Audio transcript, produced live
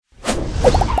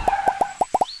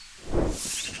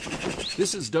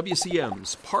This is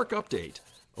WCM's Park Update,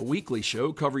 a weekly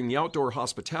show covering the outdoor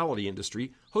hospitality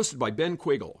industry, hosted by Ben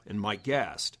Quiggle and Mike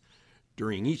Gast.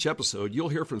 During each episode, you'll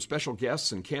hear from special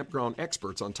guests and campground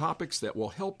experts on topics that will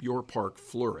help your park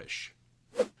flourish.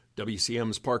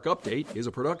 WCM's Park Update is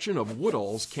a production of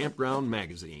Woodall's Campground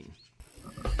magazine.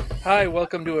 Hi,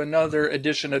 welcome to another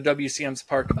edition of WCM's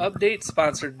Park Update,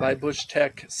 sponsored by Bush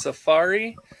Tech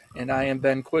Safari. And I am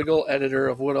Ben Quiggle, editor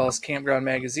of Woodall's Campground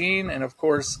magazine. And of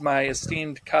course, my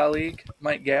esteemed colleague,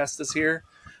 Mike Gast, is here,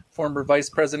 former Vice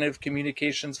President of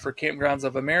Communications for Campgrounds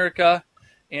of America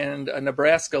and a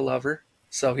Nebraska lover.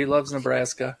 So he loves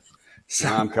Nebraska. So,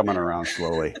 I'm coming around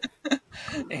slowly.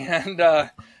 And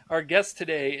our guest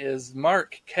today is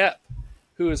Mark Koep,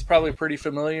 who is probably pretty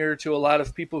familiar to a lot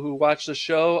of people who watch the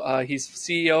show. He's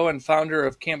CEO and founder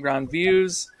of Campground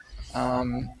Views.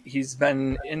 He's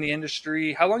been in the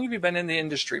industry. How long have you been in the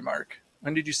industry, Mark?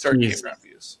 When did you start Campground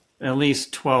Views? At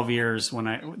least 12 years.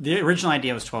 The original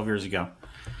idea was 12 years ago.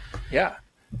 Yeah.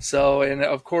 So, and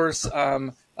of course,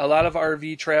 a lot of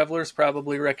RV travelers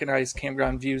probably recognize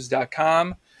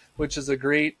campgroundviews.com, which is a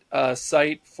great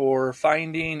site for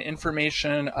finding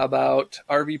information about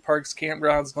RV parks,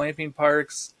 campgrounds, glamping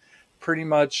parks, pretty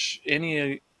much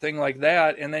anything like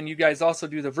that. And then you guys also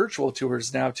do the virtual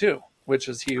tours now too, which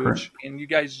is huge. Correct. And you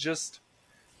guys just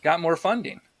got more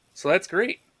funding. So that's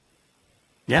great.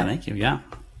 Yeah, thank you. Yeah.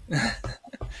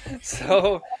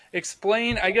 So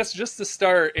explain, I guess just to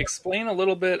start, explain a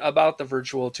little bit about the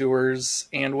virtual tours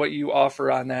and what you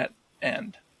offer on that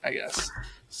end, I guess.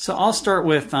 So I'll start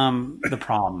with the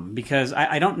problem, because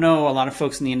I don't know, a lot of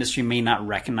folks in the industry may not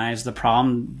recognize the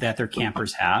problem that their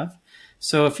campers have.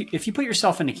 So if you put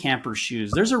yourself into camper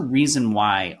shoes, there's a reason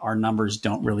why our numbers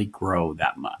don't really grow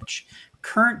that much.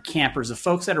 Current campers, the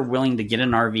folks that are willing to get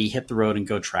an RV, hit the road and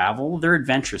go travel, they're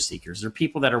adventure seekers. They're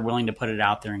people that are willing to put it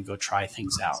out there and go try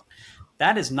things out.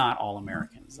 That is not all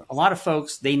Americans. A lot of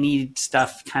folks, they need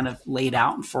stuff kind of laid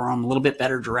out for them, a little bit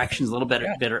better directions, a little bit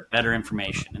better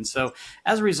information. And so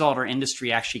as a result, our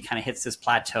industry actually kind of hits this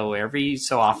plateau every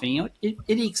so often. It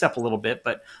ekes up a little bit,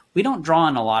 but we don't draw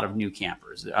in a lot of new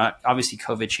campers. Obviously,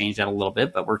 COVID changed that a little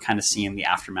bit, but we're kind of seeing the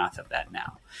aftermath of that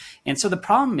now. And so the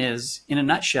problem is, in a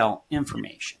nutshell,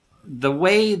 information. The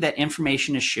way that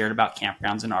information is shared about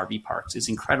campgrounds and RV parks is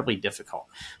incredibly difficult.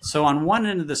 So on one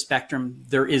end of the spectrum,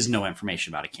 there is no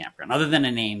information about a campground. Other than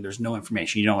a name, there's no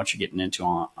information. You don't know what you're getting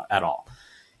into at all.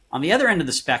 On the other end of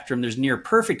the spectrum, there's near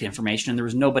perfect information, and there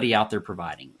was nobody out there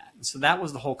providing that. And so that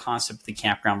was the whole concept of the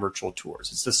campground virtual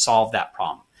tours. It's to solve that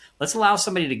problem. Let's allow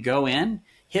somebody to go in,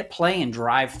 hit play, and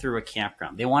drive through a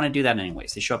campground. They want to do that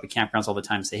anyways. They show up at campgrounds all the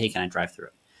time and say, hey, can I drive through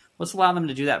it? Let's allow them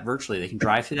to do that virtually. They can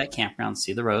drive through that campground,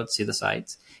 see the roads, see the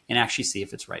sites, and actually see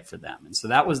if it's right for them. And so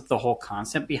that was the whole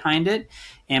concept behind it.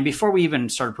 And before we even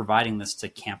started providing this to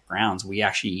campgrounds, we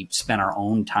actually spent our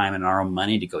own time and our own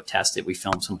money to go test it. We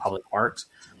filmed some public parks,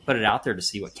 put it out there to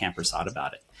see what campers thought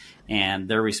about it. And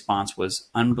their response was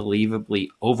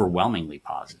unbelievably, overwhelmingly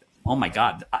positive. Oh my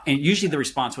God. And usually the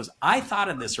response was, I thought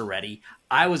of this already.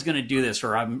 I was going to do this,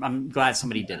 or I'm glad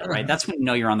somebody did it, right? That's when you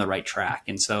know you're on the right track.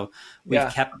 And so we've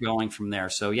kept going from there.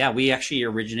 So yeah, we actually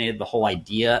originated the whole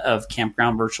idea of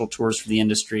campground virtual tours for the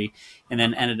industry, and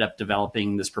then ended up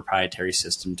developing this proprietary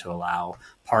system to allow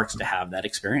parks to have that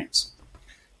experience.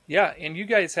 Yeah. And you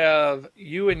guys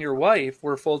you and your wife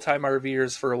were full-time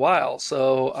RVers for a while.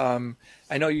 So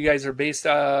I know you guys are based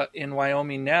in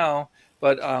Wyoming now,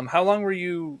 but how long were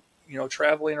you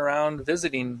traveling around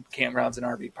visiting campgrounds and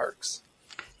RV parks?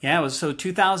 Yeah, it was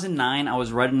 2009. I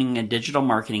was running a digital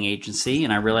marketing agency,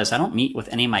 and I realized I don't meet with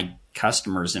any of my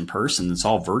customers in person. It's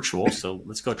all virtual. So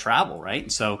let's go travel, right?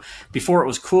 And so before it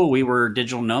was cool, we were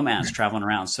digital nomads traveling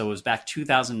around. So it was back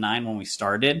 2009 when we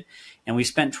started, and we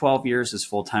spent 12 years as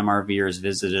full-time RVers,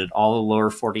 visited all the lower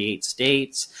 48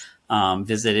 states,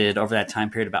 visited over that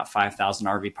time period about 5,000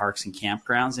 RV parks and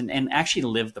campgrounds, and actually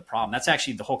lived the problem. That's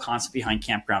actually the whole concept behind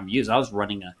Campground Views. I was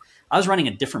running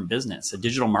a different business, a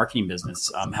digital marketing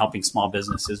business, helping small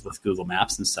businesses with Google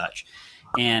Maps and such.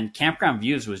 And Campground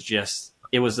Views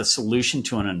it was a solution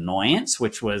to an annoyance,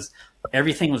 which was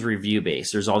everything was review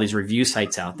based. There's all these review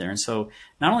sites out there. And so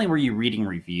not only were you reading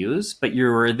reviews, but you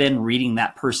were then reading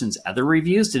that person's other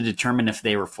reviews to determine if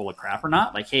they were full of crap or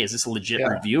not. Like, hey, is this a legit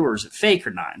review, or is it fake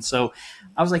or not? And so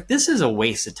I was like, this is a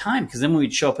waste of time, because then when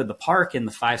we'd show up at the park and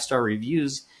the 5-star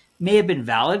reviews may have been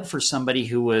valid for somebody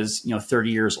who was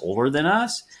 30 years older than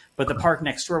us, but the park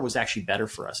next door was actually better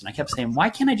for us. And I kept saying, why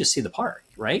can't I just see the park,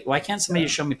 right? Why can't somebody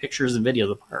just show me pictures and video of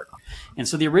the park? And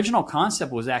so the original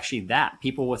concept was actually that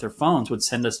people with their phones would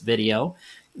send us video.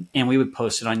 and we would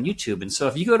post it on YouTube. And so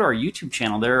if you go to our YouTube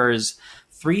channel, there is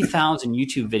 3,000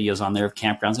 YouTube videos on there of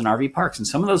campgrounds and RV parks. And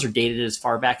some of those are dated as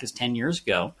far back as 10 years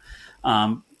ago.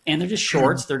 And they're just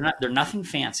shorts. They're nothing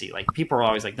fancy. Like, people are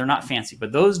always like, they're not fancy,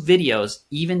 but those videos,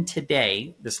 even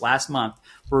today, this last month,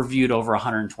 were viewed over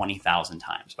 120,000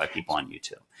 times by people on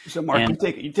YouTube. So Mark,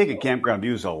 you take a Campground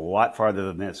Views a lot farther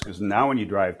than this, because now when you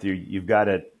drive through, you've got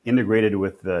it integrated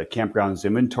with the Campground's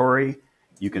inventory.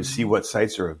 You can see what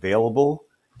sites are available,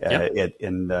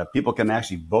 and people can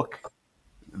actually book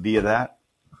via that.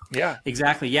 Yeah,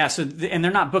 exactly. Yeah. So, and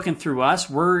they're not booking through us.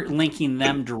 We're linking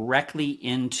them directly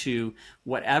into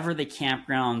whatever the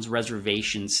campground's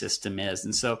reservation system is.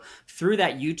 And so through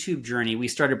that YouTube journey, we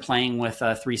started playing with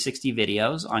 360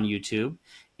 videos on YouTube,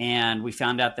 and we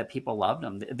found out that people loved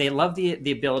them. They love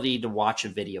the ability to watch a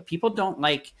video. People don't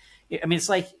like, I mean, it's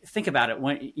like, think about it.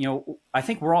 When, I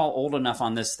think we're all old enough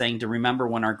on this thing to remember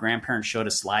when our grandparents showed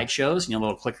us slideshows,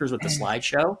 little clickers with the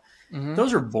slideshow. Mm-hmm.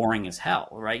 Those are boring as hell,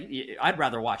 right? I'd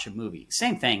rather watch a movie.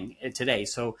 Same thing today.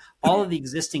 So all of the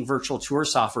existing virtual tour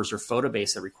softwares are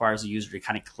photo-based that requires the user to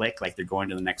kind of click like they're going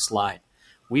to the next slide.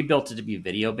 We built it to be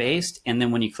video-based, and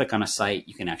then when you click on a site,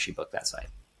 you can actually book that site.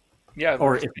 Yeah,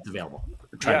 or if it's available.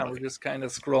 We're just kind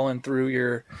of scrolling through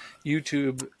your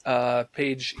YouTube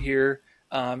page here,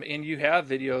 and you have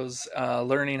videos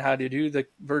learning how to do the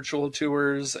virtual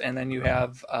tours, and then you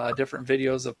have different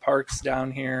videos of parks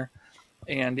down here.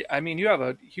 And I mean, you have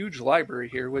a huge library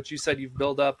here, which you said you've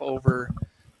built up over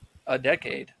a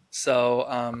decade. So,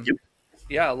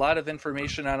 a lot of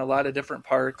information on a lot of different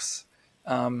parks.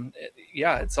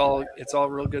 It's all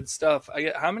real good stuff.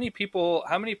 How many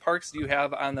parks do you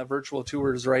have on the virtual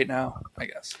tours right now, I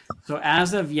guess? So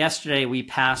as of yesterday, we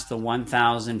passed the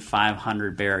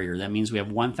 1,500 barrier. That means we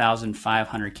have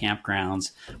 1,500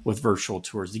 campgrounds with virtual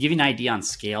tours. To give you an idea on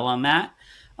scale on that,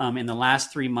 in the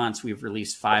last 3 months, we've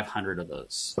released 500 of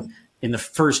those. In the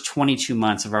first 22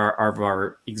 months of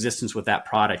our existence with that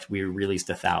product, we released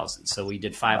 1,000. So we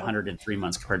did 500 in 3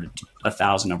 months compared to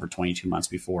 1,000 over 22 months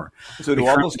before. So do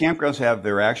all those campgrounds have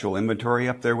their actual inventory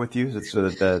up there with you so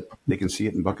that they can see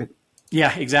it and book it?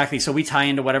 Yeah, exactly. So we tie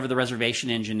into whatever the reservation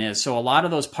engine is. So a lot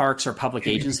of those parks are public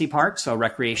agency parks. So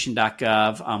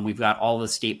recreation.gov. We've got all the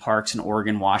state parks in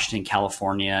Oregon, Washington,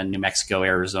 California, New Mexico,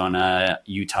 Arizona,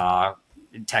 Utah,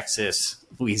 Texas,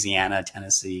 Louisiana,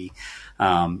 Tennessee,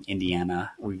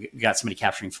 Indiana. We got somebody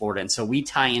capturing Florida. And so we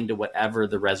tie into whatever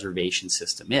the reservation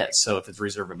system is. So if it's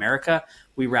Reserve America,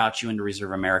 we route you into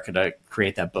Reserve America to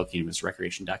create that booking. If it's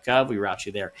recreation.gov, we route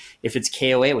you there. If it's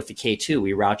KOA with the K2,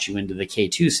 we route you into the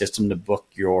K2 system to book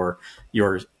your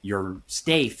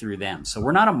stay through them. So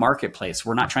we're not a marketplace.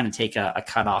 We're not trying to take a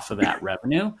cut off of that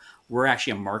revenue. We're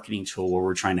actually a marketing tool where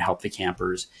we're trying to help the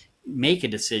campers make a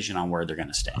decision on where they're going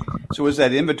to stay. So is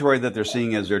that inventory that they're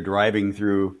seeing as they're driving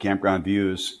through Campground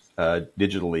Views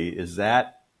digitally, is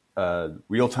that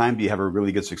real time? Do you have a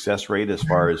really good success rate as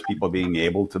far as people being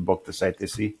able to book the site they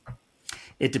see?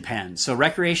 It depends. So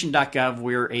recreation.gov,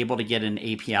 we're able to get an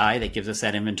API that gives us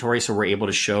that inventory. So we're able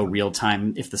to show real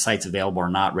time if the site's available or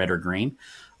not, red or green.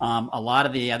 A lot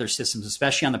of the other systems,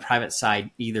 especially on the private side,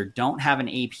 either don't have an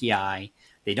API,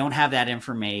 they don't have that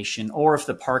information, or if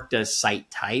the park does site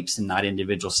types and not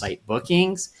individual site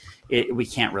bookings, we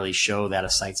can't really show that a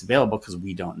site's available because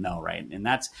we don't know, right? And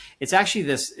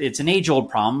it's an age-old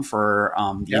problem for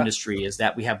the industry, is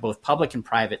that we have both public and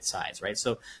private sides, right?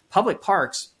 So public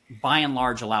parks, by and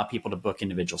large, allow people to book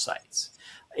individual sites.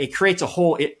 It creates a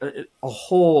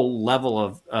whole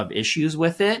level of issues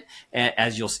with it,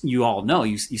 as you all know.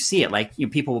 You see it, like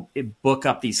people book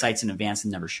up these sites in advance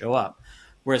and never show up.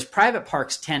 Whereas private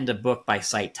parks tend to book by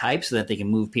site type so that they can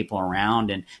move people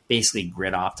around and basically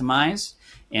grid optimize.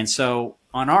 And so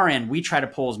on our end, we try to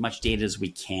pull as much data as we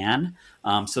can.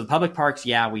 So the public parks,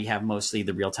 we have mostly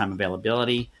the real-time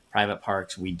availability. Private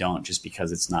parks, we don't, just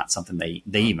because it's not something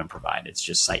they even provide. It's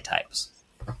just site types.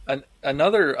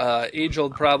 Another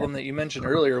age-old problem that you mentioned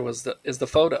earlier is the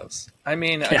photos. I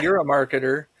mean, you're a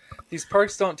marketer. These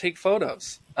parks don't take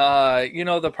photos.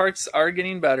 The parks are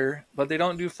getting better, but they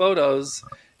don't do photos.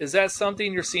 Is that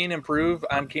something you're seeing improve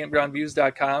on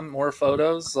campgroundviews.com? More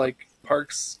photos, like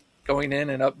parks going in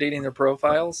and updating their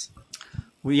profiles?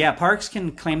 Well, parks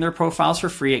can claim their profiles for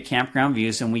free at Campground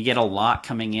Views, and we get a lot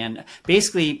coming in.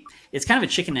 Basically, it's kind of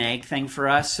a chicken and egg thing for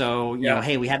us. So,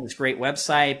 hey, we had this great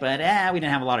website, but we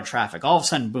didn't have a lot of traffic. All of a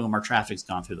sudden, boom, our traffic's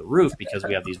gone through the roof because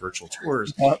we have these virtual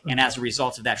tours. And as a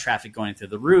result of that traffic going through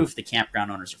the roof, the campground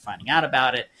owners are finding out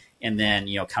about it, and then,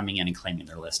 coming in and claiming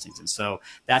their listings. And so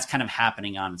that's kind of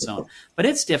happening on its own, but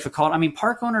it's difficult. I mean,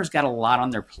 park owners got a lot on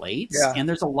their plates, and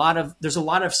there's a lot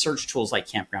of search tools like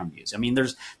Campground Views. I mean,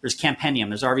 there's Campendium,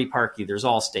 there's RV Parky, there's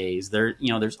Allstays,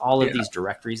 there's all of these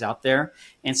directories out there.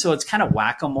 And so it's kind of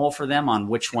whack-a-mole for them on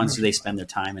which ones do they spend their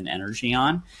time and energy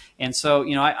on. And so,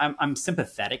 I'm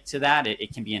sympathetic to that.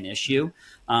 It can be an issue.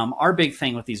 Our big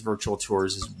thing with these virtual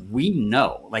tours is we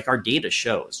know, like our data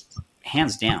shows,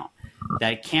 hands down,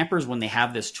 that campers, when they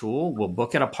have this tool, will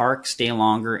book at a park, stay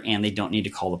longer, and they don't need to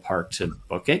call the park to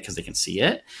book it because they can see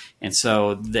it. And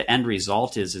so the end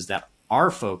result is that our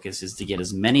focus is to get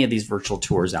as many of these virtual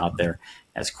tours out there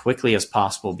as quickly as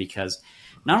possible, because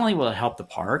not only will it help the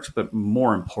parks, but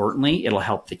more importantly, it'll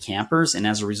help the campers. And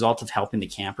as a result of helping the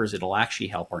campers, it'll actually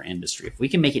help our industry. If we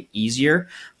can make it easier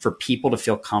for people to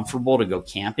feel comfortable to go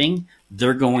camping,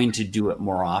 they're going to do it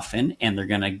more often, and they're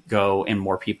going to go, and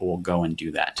more people will go and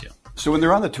do that too. So when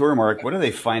they're on the tour, Mark, what do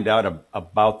they find out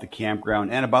about the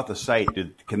campground and about the site?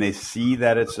 Can they see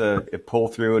that it's a pull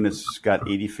through and it's got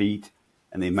 80 feet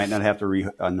and they might not have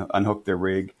to unhook their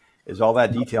rig? Is all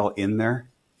that detail in there?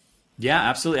 Yeah,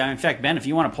 absolutely. In fact, Ben, if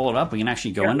you want to pull it up, we can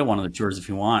actually go into one of the tours if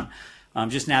you want.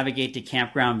 Just navigate to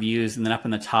Campground Views, and then up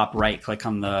in the top right, click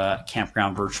on the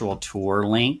Campground Virtual Tour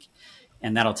link,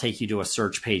 and that'll take you to a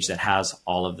search page that has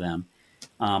all of them.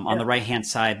 On the right-hand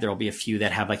side, there will be a few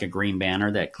that have like a green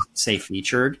banner that say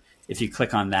featured. If you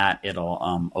click on that,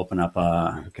 it'll open up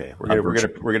a. Okay, we're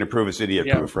gonna prove it's idiot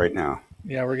proof right now.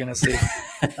 Yeah, we're gonna see.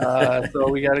 So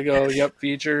we got to go. Yep,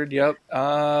 featured. Yep.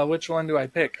 Which one do I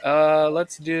pick?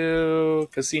 Let's do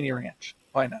Cassini Ranch.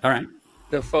 Why not? All right.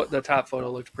 The top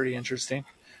photo looked pretty interesting.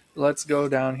 Let's go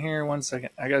down here. 1 second.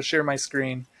 I got to share my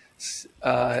screen. This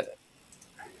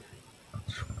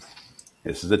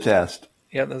is a test.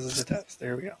 Yeah, this is a test.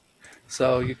 There we go.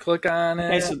 So you click on it.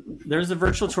 Okay, so there's the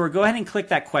virtual tour. Go ahead and click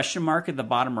that question mark at the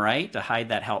bottom right to hide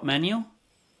that help menu.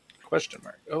 Question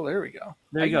mark. Oh, there we go.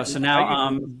 There you go. So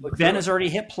now Ben has already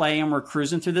hit play, and we're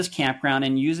cruising through this campground,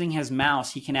 and using his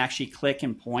mouse, he can actually click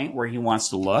and point where he wants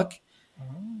to look.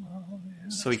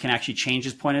 So he can actually change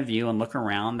his point of view and look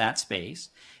around that space.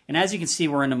 And as you can see,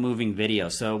 we're in a moving video.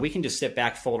 So we can just sit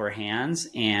back, fold our hands,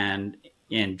 and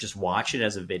just watch it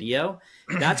as a video.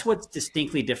 That's what's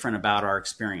distinctly different about our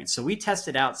experience. So we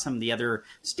tested out some of the other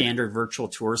standard virtual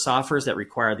tour softwares that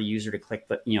require the user to click,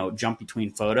 jump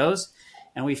between photos.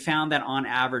 And we found that on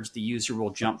average, the user will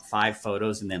jump 5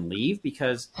 photos and then leave,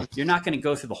 because you're not going to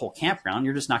go through the whole campground.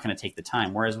 You're just not going to take the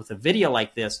time. Whereas with a video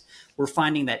like this, we're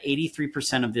finding that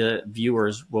 83% of the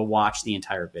viewers will watch the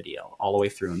entire video all the way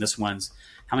through. And this one's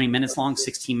how many minutes long?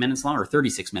 16 minutes long or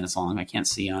 36 minutes long? I can't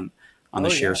see on the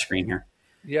share screen here.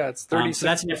 Yeah, it's 36. So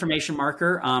that's an information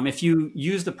marker. If you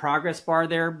use the progress bar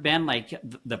there, Ben, like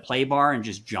the play bar, and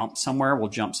just jump somewhere, we'll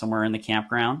jump somewhere in the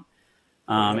campground.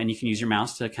 And you can use your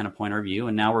mouse to kind of point our view.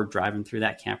 And now we're driving through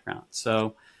that campground.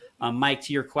 So, Mike,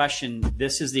 to your question,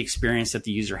 this is the experience that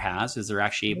the user has, is they're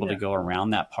actually able to go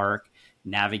around that park,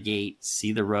 navigate,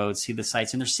 see the roads, see the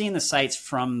sites. And they're seeing the sites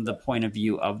from the point of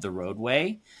view of the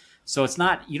roadway. So it's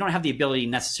not, you don't have the ability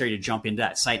necessarily to jump into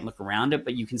that site and look around it,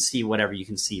 but you can see whatever you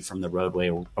can see from the roadway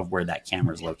of where that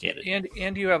camera is located.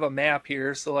 And you have a map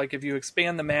here. So like if you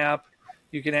expand the map,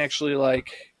 you can actually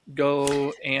like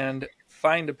go and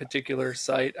find a particular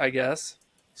site, I guess.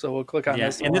 So we'll click on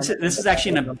this. And this is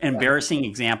actually an embarrassing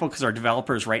example, because our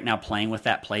developer is right now playing with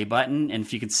that play button. And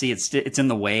if you can see, it's in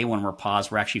the way when we're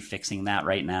paused. We're actually fixing that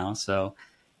right now. So,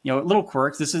 little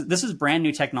quirks. This is brand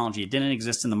new technology. It didn't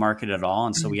exist in the market at all.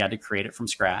 And so we had to create it from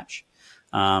scratch.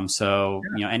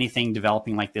 Anything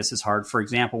developing like this is hard. For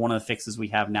example, one of the fixes we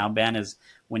have now, Ben, is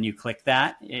when you click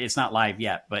that, it's not live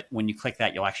yet, but when you click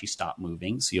that, you'll actually stop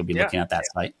moving. So you'll be looking at that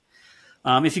site.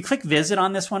 If you click visit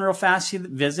on this one real fast, see the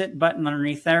visit button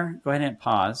underneath there, go ahead and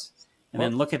pause, and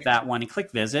then look at that one and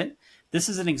click visit. This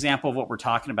is an example of what we're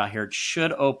talking about here. It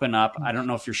should open up. I don't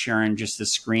know if you're sharing just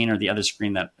this screen or the other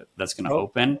screen that's going to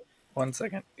open. 1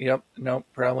 second. Yep. Nope,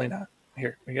 probably not.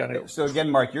 Here, we got it. So again,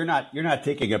 Mark, you're not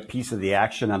taking a piece of the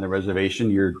action on the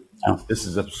reservation. This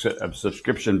is a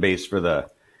subscription base for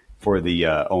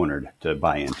the owner to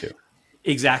buy into.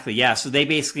 Exactly. Yeah. So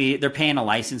they're paying a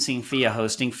licensing fee, a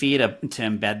hosting fee to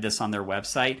embed this on their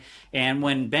website. And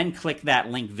when Ben clicked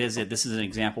that link visit, this is an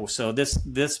example. So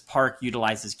this park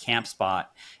utilizes CampSpot,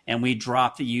 and we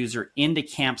drop the user into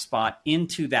CampSpot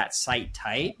into that site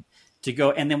type to go.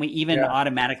 And then we even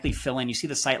automatically fill in, you see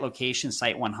the site location,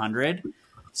 site 100.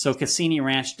 So Cassini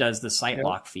Ranch does the site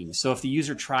lock fee. So if the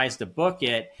user tries to book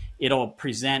it, it'll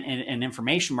present an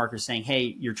information marker saying,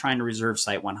 hey, you're trying to reserve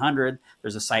site 100.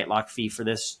 There's a site lock fee for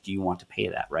this. Do you want to pay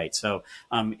that? Right. So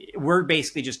we're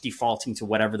basically just defaulting to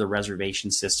whatever the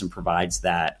reservation system provides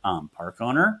that park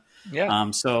owner.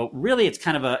 Yeah. So really, it's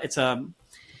kind of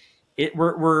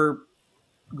we're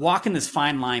walking this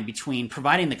fine line between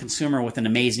providing the consumer with an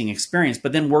amazing experience,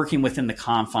 but then working within the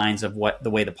confines of the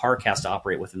way the park has to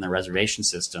operate within the reservation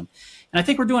system. And I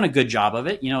think we're doing a good job of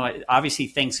it. Obviously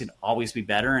things could always be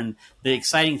better. And the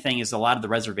exciting thing is a lot of the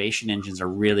reservation engines are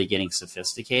really getting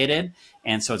sophisticated.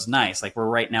 And so it's nice. Like we're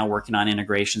right now working on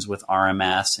integrations with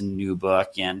RMS and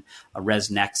NewBook and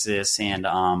ResNexus and,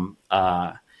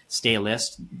 Stay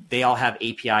List. They all have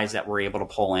APIs that we're able to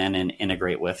pull in and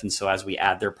integrate with. And so as we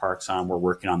add their parks on, we're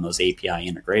working on those API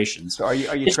integrations. So are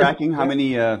you tracking how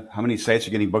many sites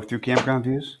are getting booked through Campground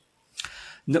Views?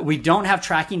 No, we don't have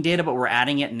tracking data, but we're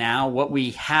adding it now. What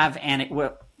we have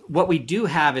what we do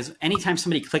have is anytime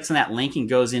somebody clicks on that link and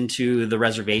goes into the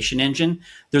reservation engine,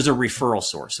 there's a referral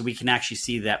source. So we can actually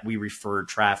see that we refer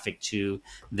traffic to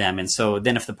them. And so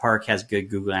then if the park has good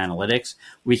Google Analytics,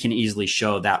 we can easily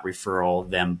show that referral,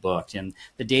 them booked. And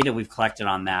the data we've collected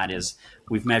on that is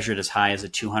we've measured as high as a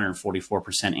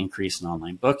 244% increase in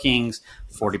online bookings,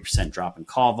 40% drop in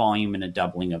call volume, and a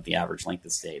doubling of the average length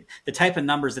of stay. The type of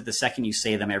numbers that the second you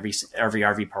say them, every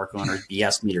RV park owner's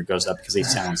BS meter goes up because they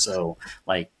sound so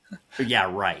like, yeah,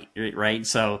 right.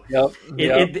 So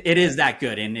it is that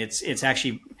good, and it's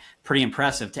actually pretty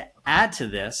impressive. To add to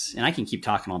this, and I can keep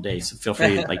talking all day, so feel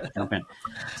free to jump in.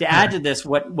 To add to this,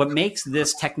 what makes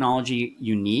this technology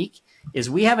unique is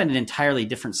we have an entirely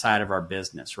different side of our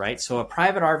business, right? So a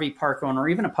private RV park owner or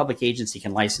even a public agency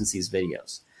can license these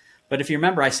videos. But if you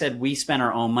remember, I said we spent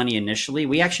our own money initially.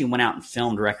 We actually went out and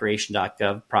filmed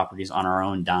recreation.gov properties on our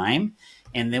own dime.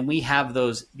 And then we have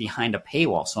those behind a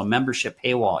paywall, so a membership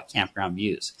paywall at Campground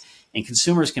Views. And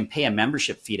consumers can pay a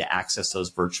membership fee to access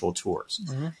those virtual tours.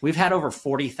 Mm-hmm. We've had over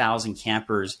 40,000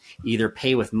 campers either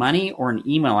pay with money or an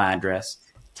email address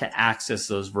to access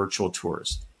those virtual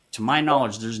tours. To my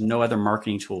knowledge, there's no other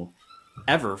marketing tool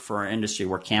ever for our industry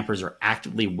where campers are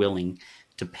actively willing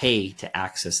to pay to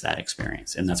access that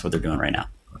experience. And that's what they're doing right now.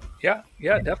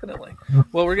 Yeah, definitely.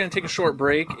 Well, we're going to take a short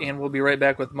break, and we'll be right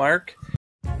back with Mark.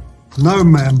 No,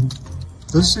 ma'am.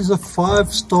 This is a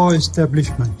 5-star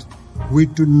establishment. We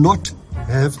do not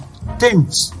have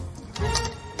tents.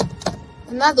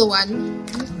 Another one.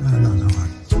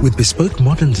 With bespoke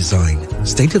modern design,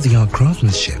 state-of-the-art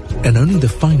craftsmanship, and only the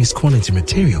finest quality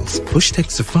materials, BushTech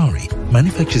Safari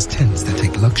manufactures tents that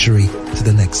take luxury to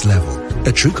the next level.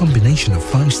 A true combination of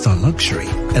 5-star luxury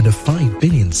and a 5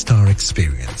 billion star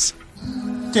experience.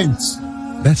 Tents.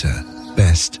 Better,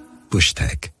 best,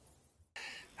 BushTech.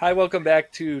 Hi, welcome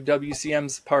back to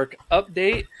WCM's Park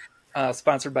Update,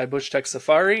 sponsored by BushTech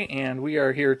Safari, and we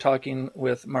are here talking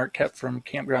with Mark Koep from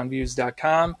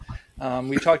campgroundviews.com.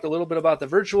 We talked a little bit about the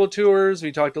virtual tours.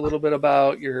 We talked a little bit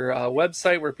about your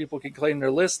website where people can claim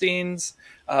their listings,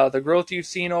 the growth you've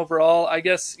seen overall. I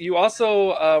guess you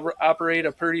also operate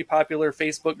a pretty popular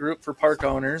Facebook group for park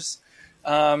owners.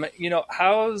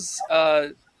 How's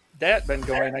that been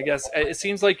going? I guess it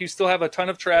seems like you still have a ton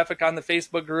of traffic on the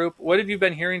Facebook group. What have you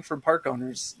been hearing from park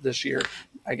owners this year,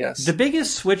 I guess? The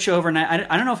biggest switch over, and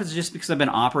I don't know if it's just because I've been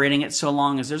operating it so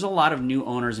long, is there's a lot of new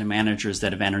owners and managers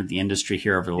that have entered the industry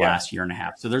here over the last year and a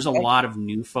half. So there's a lot of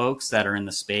new folks that are in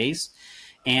the space.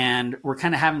 And we're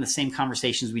kind of having the same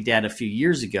conversations we did a few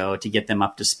years ago to get them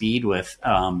up to speed with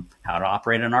how to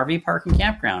operate an RV park and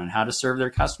campground and how to serve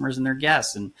their customers and their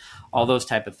guests and all those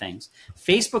type of things.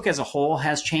 Facebook as a whole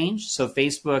has changed. So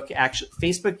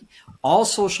Facebook, all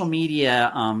social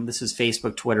media, this is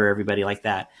Facebook, Twitter, everybody like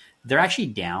that, they're actually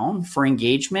down for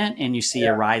engagement. And you see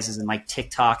rises in like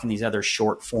TikTok and these other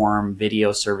short form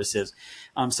video services.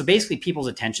 So basically people's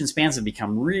attention spans have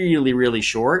become really, really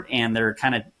short, and they're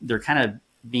kind of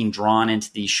being drawn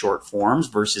into these short forms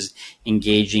versus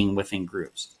engaging within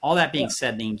groups. All that being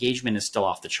said, the engagement is still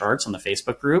off the charts on the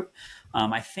Facebook group.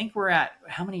 I think we're at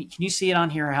how many, can you see it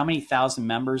on here? How many thousand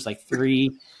members? Like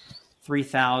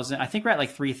 3,000. I think we're at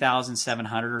like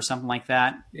 3,700 or something like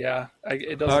that. Yeah.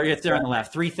 It doesn't. Or if they're on the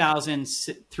left,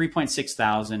 3.6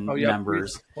 thousand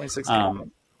members.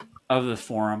 3.6 of the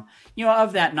forum.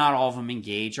 Of that, not all of them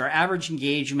engage. Our average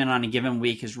engagement on a given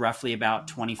week is roughly about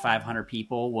 2,500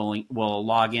 people will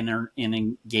log in and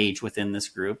engage within this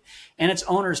group. And it's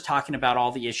owners talking about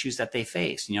all the issues that they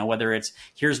face, whether it's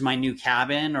here's my new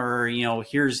cabin or,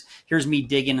 here's me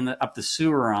digging up the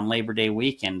sewer on Labor Day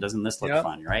weekend. Doesn't this look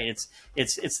fun, right?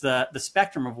 It's the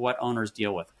spectrum of what owners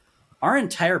deal with. our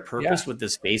entire purpose with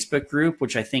this Facebook group,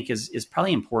 which I think is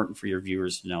probably important for your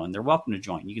viewers to know, and they're welcome to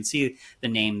join. You can see the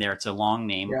name there. It's a long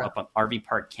name, up on RV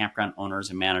Park Campground Owners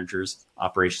and Managers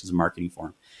Operations and Marketing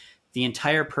Forum. The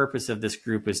entire purpose of this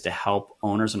group is to help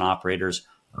owners and operators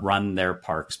run their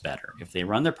parks better. If they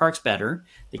run their parks better,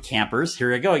 the campers,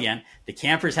 here I go again, the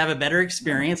campers have a better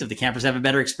experience. If the campers have a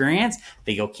better experience,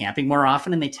 they go camping more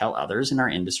often and they tell others, and our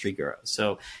industry grows.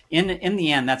 So in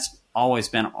the end, that's always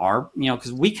been our,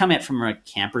 because we come at from a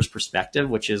camper's perspective,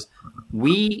 which is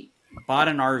we bought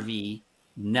an RV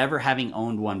never having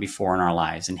owned one before in our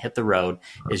lives, and hit the road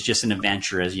is just an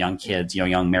adventure as young kids,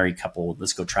 young married couple,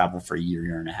 let's go travel for a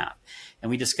year and a half.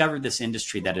 And we discovered this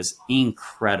industry that is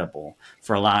incredible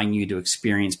for allowing you to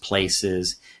experience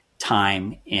places,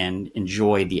 time, and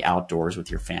enjoy the outdoors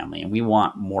with your family. And we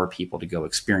want more people to go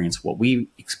experience what we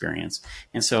experience.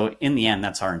 And so in the end,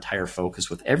 that's our entire focus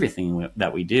with everything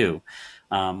that we do.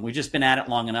 We've just been at it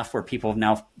long enough where people have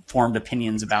now formed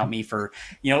opinions about me for,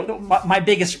 my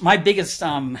biggest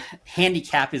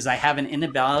handicap is I have an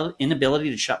inability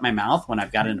to shut my mouth when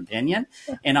I've got an opinion,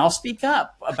 and I'll speak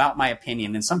up about my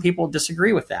opinion. And some people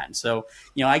disagree with that. And so,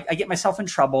 I get myself in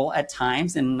trouble at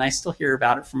times, and I still hear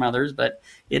about it from others, but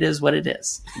it is what it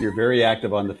is. You're very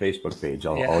active on the Facebook page.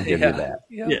 I'll give you that.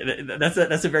 Yeah,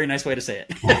 that's a very nice way to say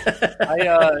it.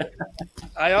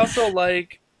 I also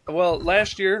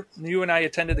last year, you and I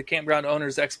attended the Campground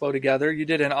Owners Expo together. You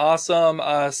did an awesome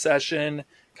session,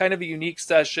 kind of a unique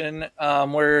session,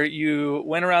 where you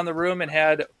went around the room and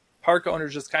had park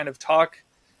owners just kind of talk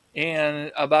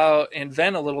and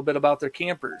vent a little bit about their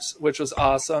campers, which was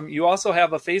awesome. You also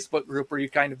have a Facebook group where you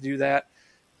kind of do that,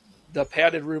 the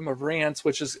Padded Room of Rants,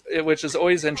 which is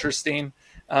always interesting,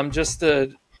 just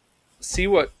to see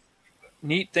what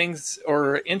neat things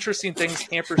or interesting things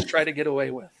campers try to get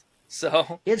away with.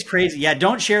 So it's crazy. Yeah,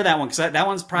 don't share that one because that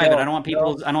one's private. I don't want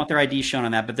people. I don't want their ID shown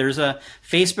on that. But there's a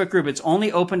Facebook group. It's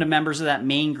only open to members of that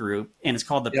main group, and it's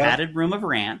called the Padded Room of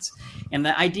Rants. And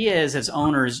the idea is, as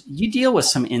owners, you deal with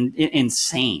some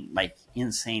insane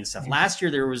stuff. Last year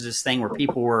there was this thing where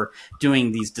people were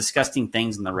doing these disgusting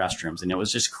things in the restrooms, and it was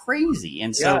just crazy.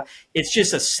 And so it's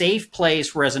just a safe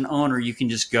place where, as an owner, you can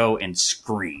just go and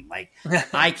scream like,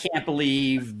 "I can't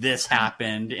believe this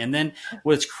happened." And then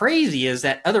what's crazy is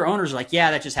that other owners are like, "Yeah,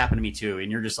 that just happened to me too."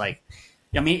 And you're just like,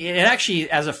 I mean, it actually,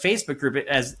 as a Facebook group,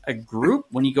 as a group,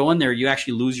 when you go in there, you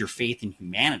actually lose your faith in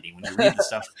humanity when you read the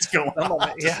stuff that's going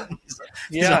on.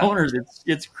 These owners,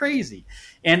 it's crazy.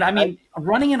 And I mean,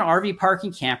 running an RV park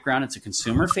and campground, it's a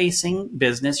consumer-facing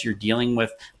business. You're dealing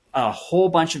with a whole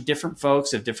bunch of different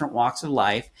folks of different walks of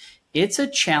life. It's a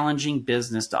challenging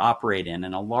business to operate in,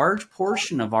 and a large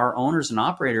portion of our owners and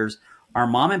operators are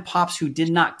mom and pops who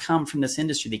did not come from this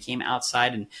industry. They came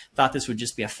outside and thought this would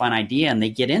just be a fun idea, and they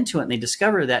get into it and they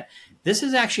discover that this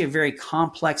is actually a very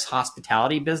complex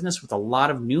hospitality business with a lot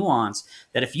of nuance,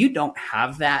 that if you don't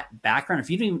have that background, if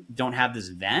you don't have this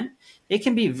vent, it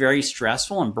can be very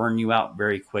stressful and burn you out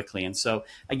very quickly. And so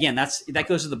again, that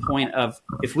goes to the point of,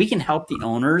 if we can help the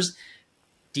owners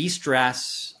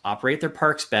de-stress, operate their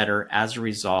parks better, as a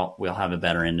result, we'll have a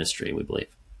better industry, we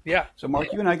believe. Yeah. So,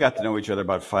 Mark, you and I got to know each other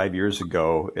about 5 years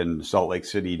ago in Salt Lake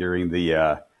City during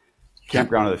the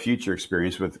Campground of the Future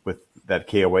experience with that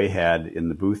KOA had in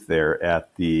the booth there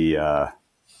at the, I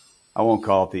won't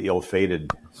call it the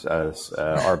ill-fated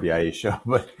RBIA show,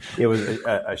 but it was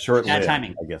a short-lived,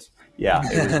 timing, I guess. Yeah,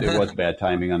 it was bad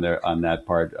timing on that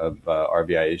part of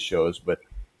RBIA shows, but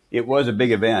it was a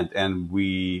big event, and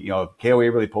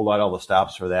KOA really pulled out all the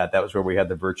stops for that. That was where we had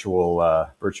the virtual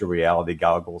reality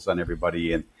goggles on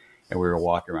everybody, and we were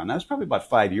walking around. That was probably about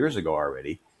 5 years ago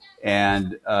already.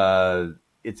 And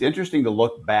it's interesting to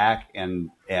look back and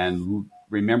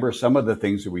remember some of the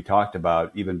things that we talked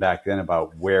about even back then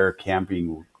about where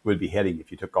camping would be heading.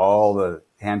 If you took all the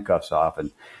handcuffs off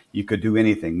and you could do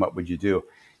anything, what would you do?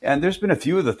 And there's been a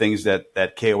few of the things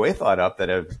that KOA thought up that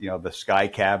have, the sky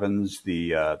cabins,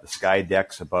 the sky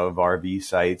decks above RV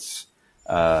sites.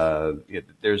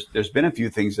 There's been a few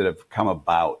things that have come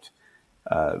about.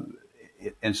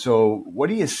 And so what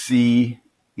do you see,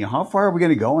 how far are we going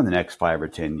to go in the next 5 or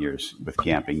 10 years with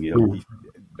camping?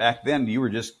 Back then you were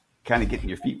just kind of getting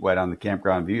your feet wet on the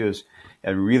campground views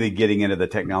and really getting into the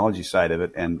technology side of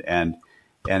it. And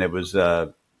it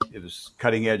was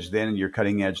cutting edge then, and you're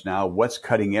cutting edge now. What's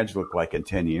cutting edge look like in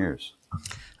 10 years?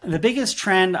 The biggest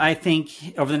trend, I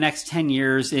think, over the next 10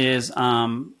 years is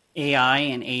AI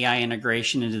and AI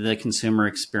integration into the consumer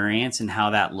experience and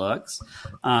how that looks.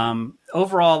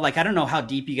 Overall, I don't know how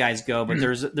deep you guys go, but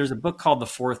there's a book called The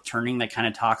Fourth Turning that kind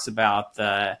of talks about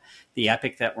the the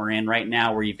epic that we're in right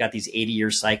now, where you've got these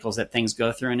 80-year cycles that things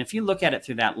go through. And if you look at it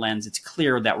through that lens, it's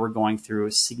clear that we're going through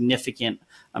a significant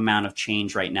amount of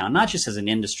change right now, not just as an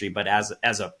industry, but as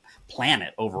a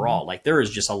planet overall. Like, there is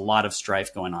just a lot of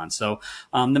strife going on. So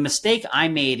the mistake I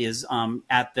made is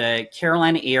at the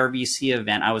Carolina ARVC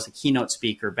event, I was a keynote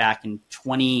speaker back in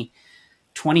 2020,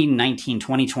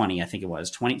 I think it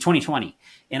was 2020.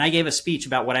 And I gave a speech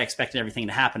about what I expected everything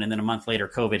to happen. And then a month later,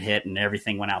 COVID hit and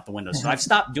everything went out the window. So I've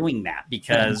stopped doing that,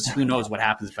 because who knows what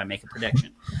happens if I make a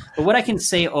prediction. But what I can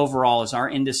say overall is our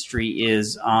industry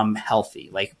is healthy.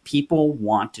 Like, people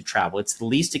want to travel. It's the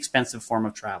least expensive form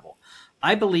of travel.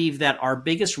 I believe that our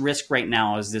biggest risk right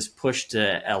now is this push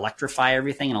to electrify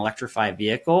everything and electrify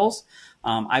vehicles.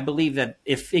 I believe that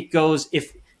if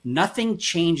nothing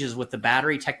changes with the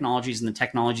battery technologies and the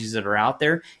technologies that are out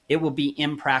there, it will be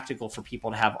impractical for people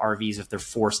to have RVs if they're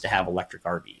forced to have electric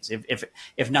RVs,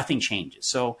 if nothing changes.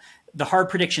 So the hard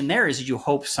prediction there is you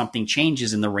hope something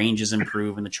changes and the ranges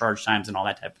improve and the charge times and all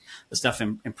that type of stuff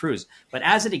improves. But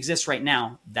as it exists right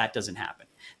now, that doesn't happen.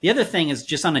 The other thing is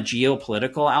just on a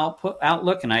geopolitical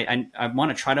outlook, and I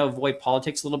want to try to avoid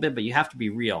politics a little bit, but you have to be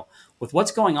real. With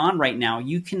what's going on right now,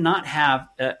 you cannot have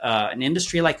an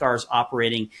industry like ours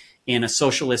operating in a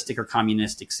socialistic or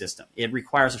communistic system. It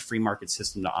requires a free market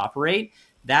system to operate.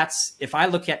 If I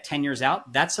look at 10 years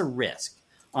out, that's a risk.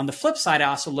 On the flip side, I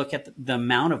also look at the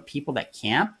amount of people that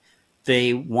camp.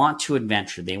 They want to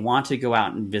adventure. They want to go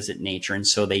out and visit nature, and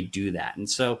so they do that. And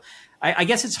so I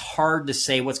guess it's hard to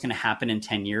say what's going to happen in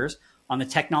 10 years. On the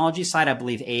technology side, I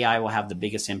believe AI will have the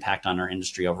biggest impact on our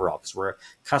industry overall, because we're a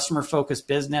customer-focused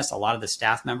business. A lot of the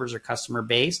staff members are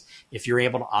customer-based. If you're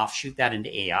able to offshoot that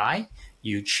into AI,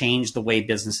 you change the way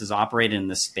businesses operate in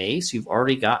this space. You've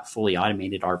already got fully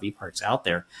automated RV parks out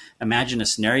there. Imagine a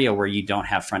scenario where you don't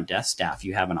have front desk staff.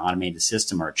 You have an automated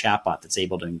system or a chatbot that's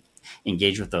able to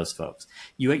engage with those folks.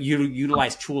 You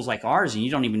utilize tools like ours, and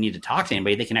you don't even need to talk to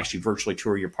anybody. They can actually virtually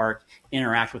tour your park,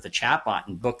 interact with a chatbot,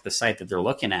 and book the site that they're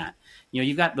looking at.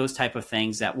 You've got those type of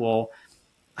things that will,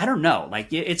 I don't know,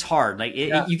 like it's hard. Like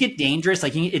you get dangerous.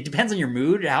 Like it depends on your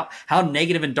mood. How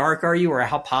negative and dark are you, or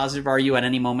how positive are you at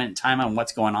any moment in time on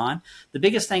what's going on? The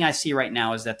biggest thing I see right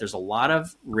now is that there's a lot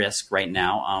of risk right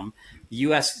now. The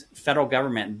U.S. federal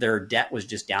government, their debt was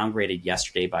just downgraded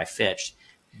yesterday by Fitch.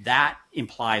 That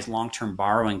implies long-term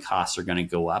borrowing costs are going to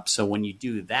go up. So when you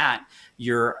do that,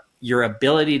 your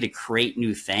ability to create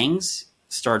new things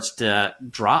starts to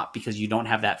drop, because you don't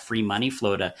have that free money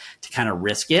flow to kind of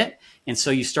risk it. And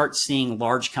so you start seeing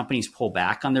large companies pull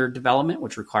back on their development,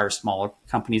 which requires smaller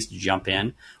companies to jump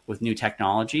in with new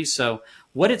technology. So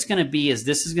what it's going to be is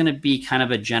this is going to be kind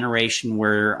of a generation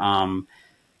where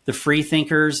the free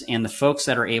thinkers and the folks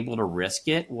that are able to risk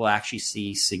it will actually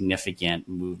see significant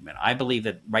movement. I believe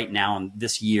that right now, and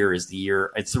this year is the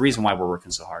year, it's the reason why we're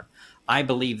working so hard. I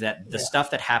believe that the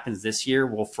stuff that happens this year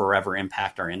will forever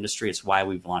impact our industry. It's why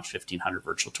we've launched 1,500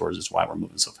 virtual tours. It's why we're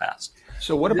moving so fast.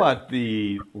 So what about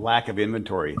the lack of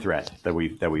inventory threat that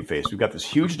we face? We've got this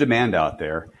huge demand out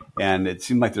there, and it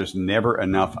seems like there's never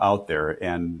enough out there.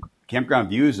 And Campground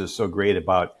Views is so great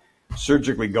about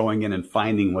surgically going in and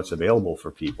finding what's available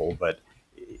for people. But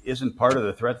isn't part of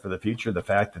the threat for the future the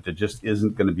fact that there just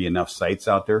isn't going to be enough sites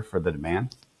out there for the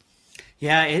demand?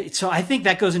 Yeah, so I think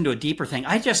that goes into a deeper thing.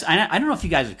 I don't know if you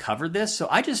guys have covered this. So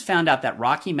I just found out that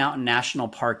Rocky Mountain National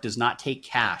Park does not take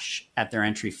cash at their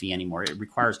entry fee anymore. It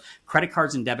requires credit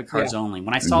cards and debit cards only.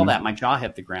 When I saw that, my jaw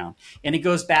hit the ground. And it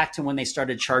goes back to when they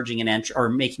started charging an entry or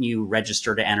making you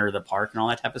register to enter the park and all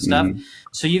that type of stuff.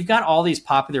 So you've got all these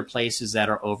popular places that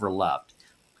are overloved.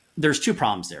 There's two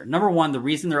problems there. Number one, the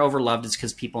reason they're overloved is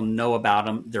because people know about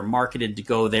them. They're marketed to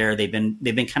go there. They've been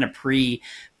kind of pre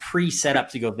set up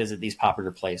to go visit these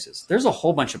popular places. There's a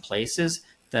whole bunch of places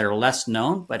that are less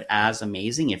known, but as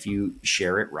amazing if you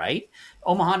share it right.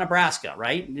 Omaha, Nebraska,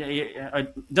 right?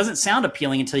 It doesn't sound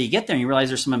appealing until you get there and you realize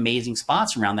there's some amazing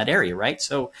spots around that area, right?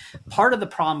 So part of the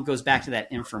problem goes back to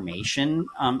that information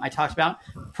I talked about.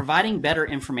 Providing better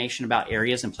information about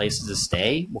areas and places to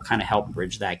stay will kind of help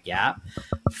bridge that gap.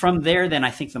 From there, then I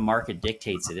think the market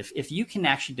dictates it. If you can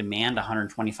actually demand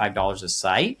 $125 a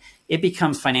site, it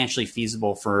becomes financially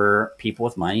feasible for people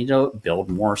with money to build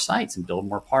more sites and build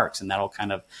more parks, and that'll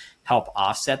kind of help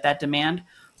offset that demand.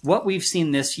 What we've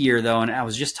seen this year, though, and I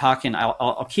was just talking,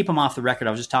 I'll keep him off the record.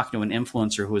 I was just talking to an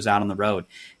influencer who was out on the road,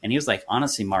 and he was like,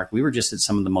 honestly, Mark, we were just at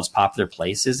some of the most popular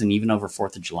places, and even over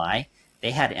 4th of July,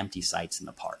 they had empty sites in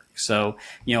the park. So,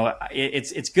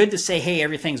 it's good to say, hey,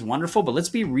 everything's wonderful, but let's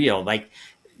be real. Like,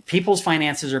 people's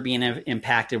finances are being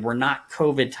impacted. We're not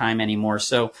COVID time anymore.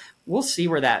 So we'll see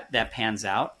where that pans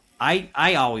out.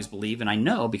 I always believe, and I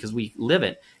know because we live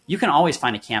it, you can always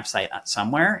find a campsite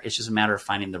somewhere. It's just a matter of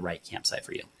finding the right campsite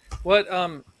for you. What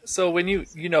so when you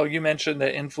mentioned the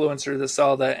influencer that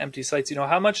saw the empty sites,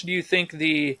 how much do you think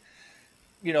the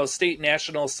state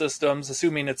national systems,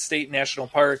 assuming it's state national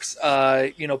parks,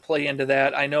 play into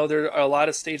that? I know there are a lot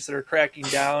of states that are cracking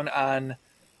down on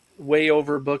way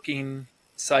overbooking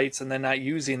sites and then not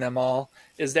using them all.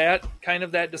 Is that kind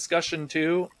of that discussion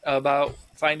too about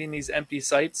finding these empty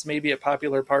sites maybe at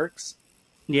popular parks?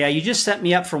 Yeah, you just set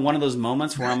me up for one of those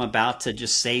moments where I'm about to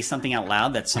just say something out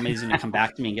loud that somebody's going to come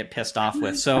back to me and get pissed off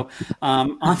with. So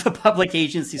on the public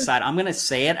agency side, I'm going to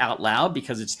say it out loud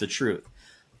because it's the truth.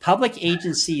 Public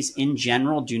agencies in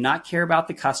general do not care about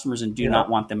the customers and do not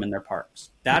want them in their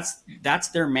parks. That's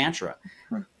their mantra.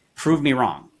 Prove me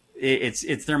wrong.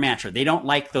 It's their mantra. They don't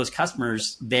like those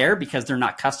customers there because they're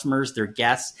not customers, they're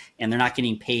guests, and they're not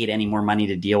getting paid any more money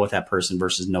to deal with that person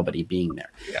versus nobody being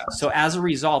there. Yeah. So as a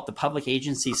result, the public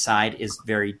agency side is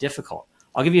very difficult.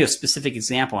 I'll give you a specific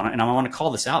example, and I want to call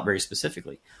this out very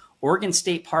specifically. Oregon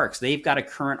State Parks, they've got a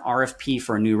current RFP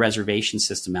for a new reservation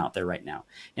system out there right now.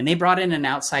 And they brought in an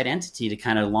outside entity to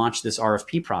kind of launch this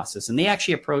RFP process. And they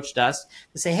actually approached us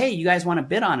to say, hey, you guys want to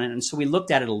bid on it? And so we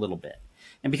looked at it a little bit.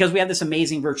 And because we have this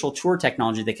amazing virtual tour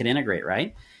technology that could integrate,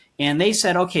 right? And they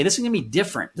said, okay, this is going to be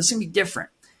different.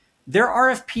 Their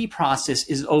RFP process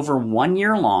is over 1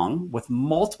 year long with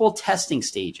multiple testing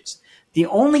stages. The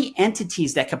only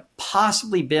entities that could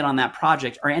possibly bid on that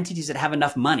project are entities that have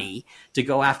enough money to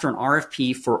go after an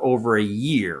RFP for over a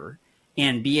year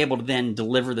and be able to then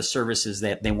deliver the services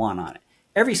that they want on it.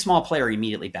 Every small player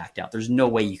immediately backed out. There's no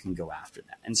way you can go after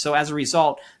that. And so as a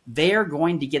result, they're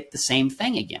going to get the same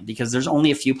thing again because there's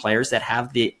only a few players that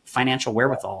have the financial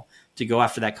wherewithal to go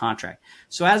after that contract.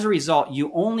 So as a result,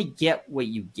 you only get what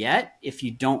you get if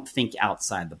you don't think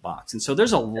outside the box. And so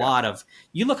there's a lot of,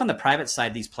 you look on the private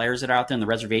side, these players that are out there in the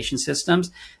reservation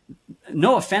systems,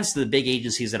 no offense to the big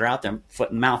agencies that are out there,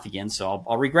 foot and mouth again. So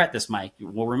I'll regret this, Mike.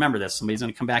 We'll remember this. Somebody's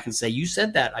going to come back and say, you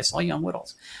said that. I saw you on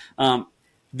Whittles.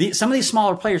 Some of these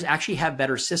smaller players actually have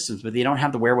better systems, but they don't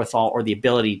have the wherewithal or the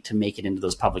ability to make it into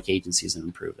those public agencies and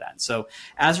improve that. So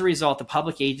as a result, the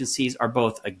public agencies are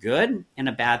both a good and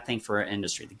a bad thing for our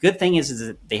industry. The good thing is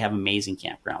that they have amazing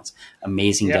campgrounds,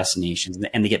 amazing destinations,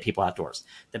 and they get people outdoors.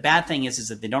 The bad thing is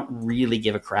that they don't really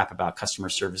give a crap about customer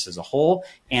service as a whole,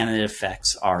 and it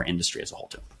affects our industry as a whole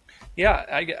too.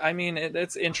 Yeah, I mean,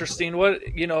 it's interesting.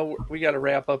 We got to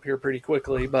wrap up here pretty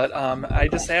quickly, but I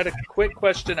just had a quick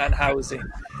question on housing.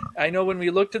 I know when we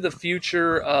look to the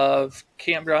future of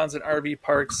campgrounds and RV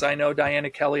parks, I know Diana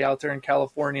Kelly out there in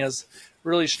California is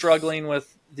really struggling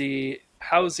with the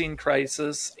housing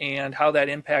crisis and how that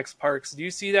impacts parks. Do you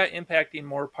see that impacting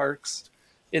more parks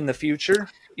in the future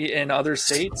in other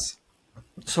states?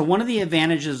 So one of the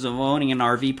advantages of owning an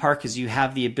RV park is you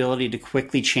have the ability to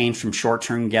quickly change from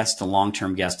short-term guests to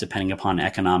long-term guests depending upon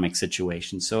economic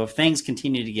situations. So if things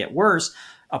continue to get worse,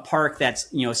 a park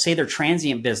that's, say their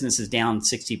transient business is down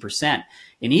 60%,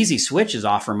 an easy switch is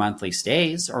offer monthly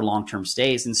stays or long-term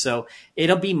stays. And so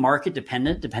it'll be market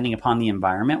dependent depending upon the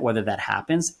environment, whether that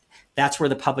happens. That's where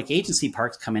the public agency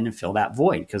parks come in and fill that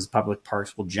void because public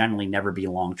parks will generally never be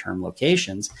long-term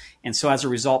locations. And so as a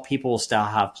result, people will still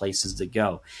have places to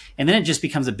go. And then it just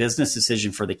becomes a business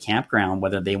decision for the campground,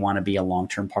 whether they want to be a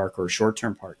long-term park or a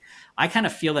short-term park. I kind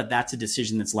of feel that that's a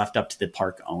decision that's left up to the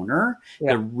park owner.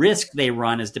 Yeah. The risk they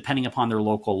run is depending upon their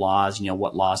local laws,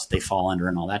 what laws they fall under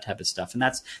and all that type of stuff. And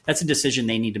that's a decision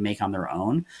they need to make on their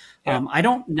own. Yeah. I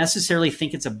don't necessarily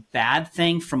think it's a bad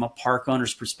thing from a park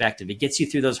owner's perspective. It gets you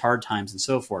through those hard times and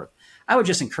so forth. I would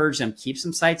just encourage them, keep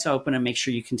some sites open and make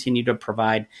sure you continue to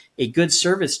provide a good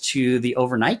service to the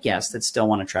overnight guests that still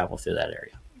want to travel through that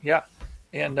area. Yeah.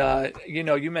 And,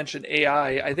 you mentioned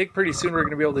AI. I think pretty soon we're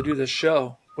going to be able to do this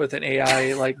show with an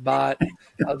AI like bot.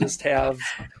 I'll just have.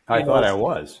 I thought I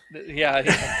was. Yeah.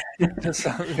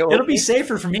 It'll be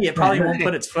safer for me. It probably won't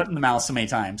put its foot in the mouth so many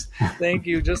times. Thank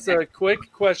you. Just a quick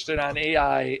question on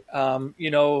AI.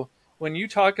 When you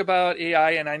talk about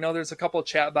AI, and I know there's a couple of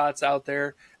chat bots out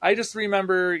there, I just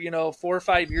remember, 4 or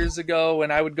 5 years ago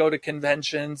when I would go to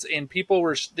conventions and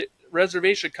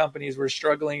reservation companies were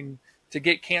struggling to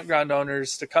get campground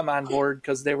owners to come on board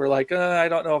because they were like, I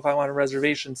don't know if I want a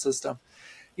reservation system.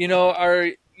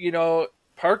 Are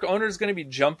park owners going to be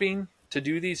jumping to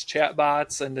do these chat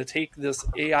bots and to take this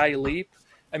AI leap?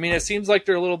 I mean, it seems like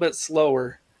they're a little bit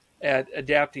slower at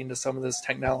adapting to some of this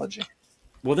technology.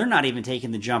 Well, they're not even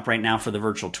taking the jump right now for the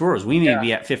virtual tours. We may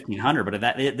be at 1,500,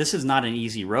 but this is not an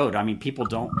easy road. I mean,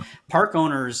 park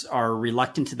owners are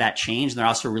reluctant to that change. And they're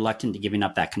also reluctant to giving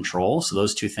up that control. So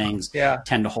those two things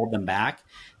tend to hold them back.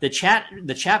 The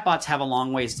chatbots have a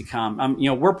long ways to come.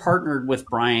 We're partnered with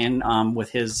Brian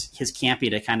with his Campy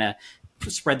to kind of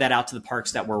spread that out to the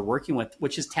parks that we're working with,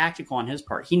 which is tactical on his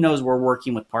part. He knows we're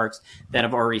working with parks that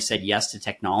have already said yes to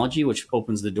technology, which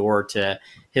opens the door to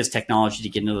his technology to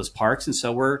get into those parks. And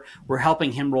so we're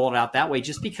helping him roll it out that way,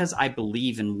 just because I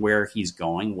believe in where he's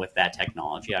going with that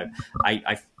technology.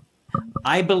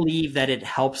 I believe that it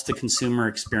helps the consumer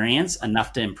experience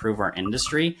enough to improve our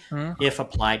industry if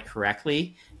applied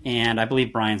correctly. And I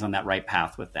believe Brian's on that right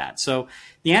path with that. So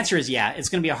the answer is, it's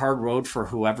going to be a hard road for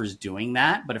whoever's doing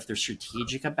that. But if they're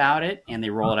strategic about it and they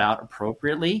roll it out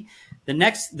appropriately, the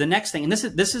next thing, and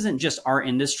this isn't just our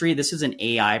industry, this is an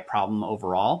AI problem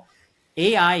overall.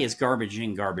 AI is garbage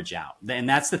in, garbage out. And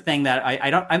that's the thing that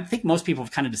I think most people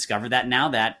have kind of discovered that now,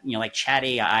 that, like chat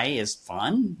AI is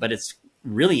fun, but it's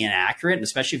really inaccurate. And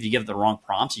especially if you give it the wrong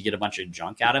prompts, you get a bunch of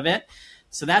junk out of it.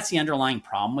 So that's the underlying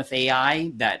problem with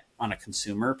AI, that on a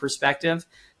consumer perspective.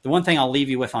 The one thing I'll leave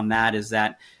you with on that is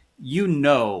that you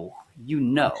know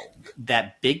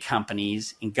that big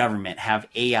companies and government have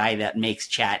AI that makes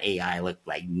chat AI look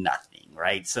like nothing,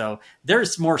 right? So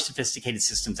there's more sophisticated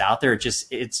systems out there.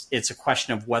 It's a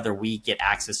question of whether we get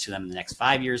access to them in the next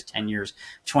 5 years, 10 years,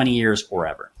 20 years, or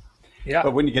ever. Yeah.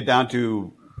 But when you get down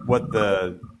to what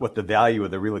the value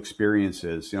of the real experience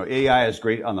is, AI is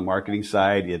great on the marketing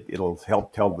side. It'll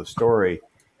help tell the story.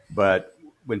 But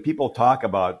when people talk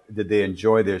about did they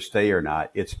enjoy their stay or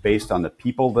not, it's based on the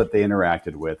people that they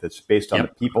interacted with. It's based on the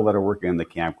people that are working in the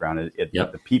campground,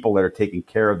 the people that are taking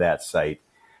care of that site,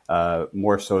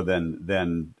 more so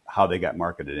than how they got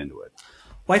marketed into it.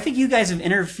 Well, I think you guys have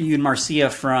interviewed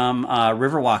Marcia from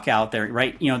Riverwalk out there,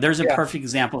 right? There's a perfect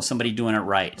example of somebody doing it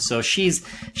right. So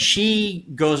she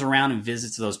goes around and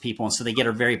visits those people, and so they get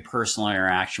a very personal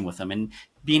interaction with them. And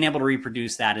being able to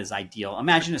reproduce that is ideal.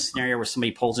 Imagine a scenario where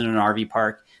somebody pulls into an RV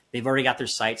park. They've already got their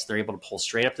sites. They're able to pull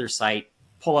straight up their site,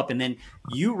 pull up, and then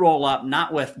you roll up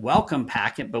not with welcome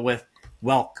packet, but with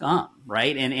welcome,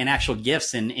 right? And actual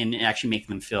gifts and actually make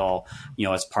them feel,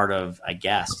 as part of a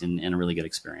guest and a really good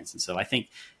experience. And so I think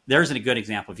there's a good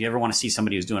example. If you ever want to see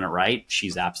somebody who's doing it right,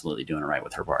 she's absolutely doing it right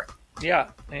with her park. Yeah.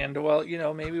 And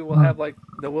maybe we'll have like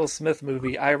the Will Smith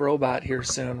movie, I, Robot, here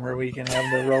soon, where we can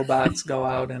have the robots go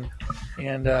out and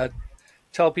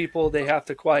tell people they have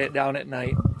to quiet down at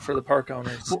night for the park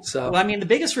owners. So, well, the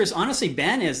biggest risk, honestly,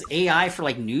 Ben, is AI for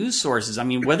like news sources. I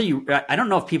don't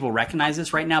know if people recognize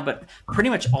this right now, but pretty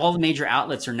much all the major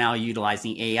outlets are now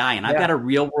utilizing AI. And I've got a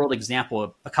real world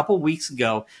example. A couple of weeks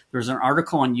ago, there was an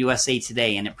article on USA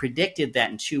Today, and it predicted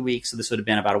that in 2 weeks, so this would have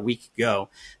been about a week ago,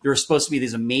 there were supposed to be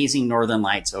these amazing northern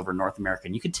lights over North America.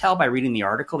 And you could tell by reading the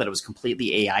article that it was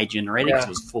completely AI generated because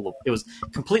it was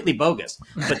completely bogus.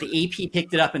 But the AP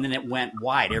picked it up and then it went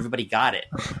wide. Everybody got it.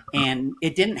 And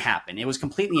it didn't happen. It was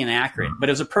completely inaccurate, but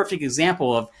it was a perfect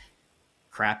example of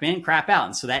crap in, crap out.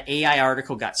 And so that AI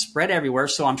article got spread everywhere.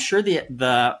 So I'm sure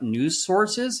the news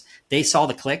sources, they saw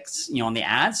the clicks, on the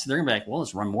ads. So they're gonna be like, well,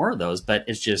 let's run more of those, but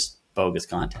it's just bogus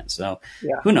content. So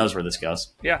who knows where this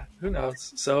goes? Yeah, who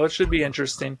knows? So it should be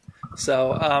interesting.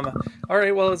 So, all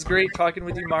right. Well, it's great talking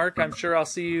with you, Mark. I'm sure I'll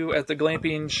see you at the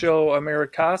Glamping Show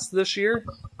Americas this year.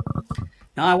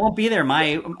 No, I won't be there.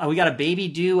 We got a baby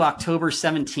due October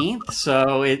 17th,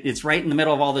 so it's right in the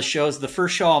middle of all the shows. The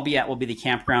first show I'll be at will be the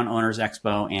Campground Owners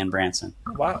Expo in Branson.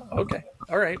 Wow. Okay.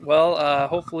 All right. Well,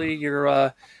 hopefully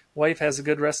your wife has a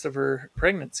good rest of her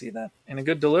pregnancy then and a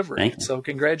good delivery. Thank you. So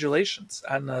congratulations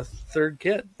on the third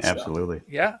kid. Absolutely. So,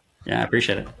 yeah. Yeah, I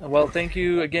appreciate it. Well, thank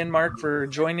you again, Mark, for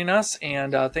joining us,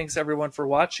 and thanks everyone for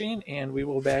watching. And we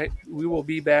will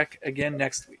be back again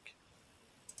next week.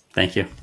 Thank you.